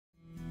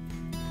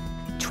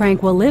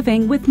Tranquil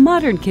living with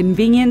modern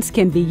convenience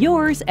can be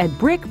yours at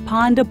Brick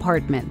Pond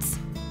Apartments.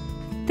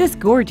 This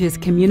gorgeous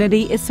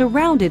community is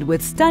surrounded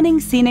with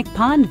stunning scenic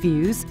pond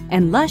views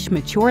and lush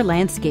mature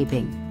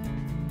landscaping.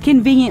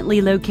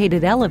 Conveniently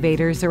located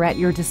elevators are at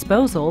your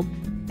disposal,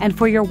 and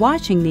for your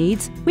washing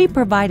needs, we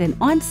provide an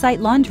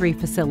on-site laundry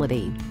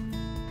facility.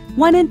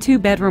 1- and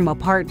 2-bedroom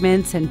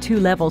apartments and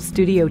 2-level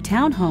studio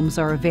townhomes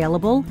are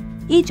available,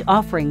 each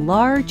offering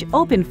large,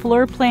 open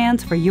floor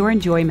plans for your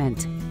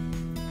enjoyment.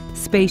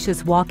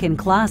 Spacious walk-in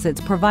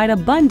closets provide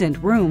abundant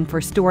room for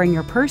storing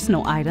your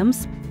personal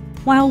items,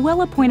 while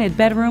well-appointed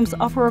bedrooms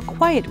offer a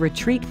quiet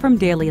retreat from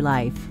daily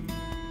life.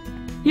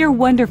 Your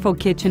wonderful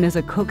kitchen is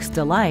a cook's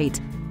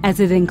delight, as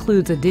it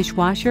includes a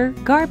dishwasher,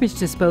 garbage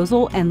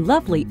disposal, and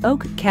lovely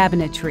oak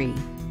cabinetry.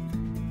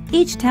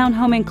 Each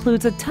townhome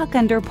includes a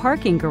tuck-under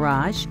parking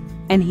garage,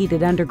 and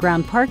heated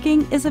underground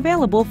parking is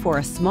available for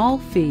a small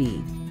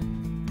fee.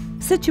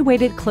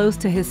 Situated close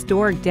to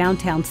historic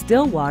downtown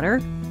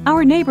Stillwater,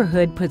 our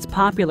neighborhood puts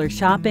popular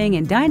shopping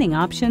and dining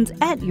options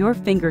at your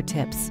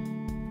fingertips.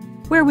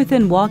 We're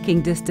within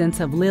walking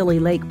distance of Lily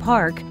Lake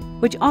Park,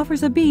 which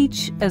offers a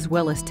beach as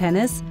well as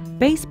tennis,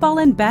 baseball,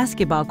 and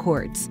basketball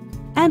courts.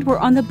 And we're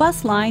on the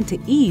bus line to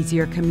ease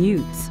your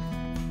commutes.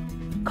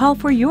 Call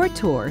for your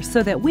tour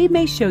so that we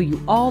may show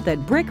you all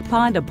that Brick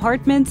Pond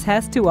Apartments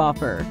has to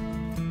offer.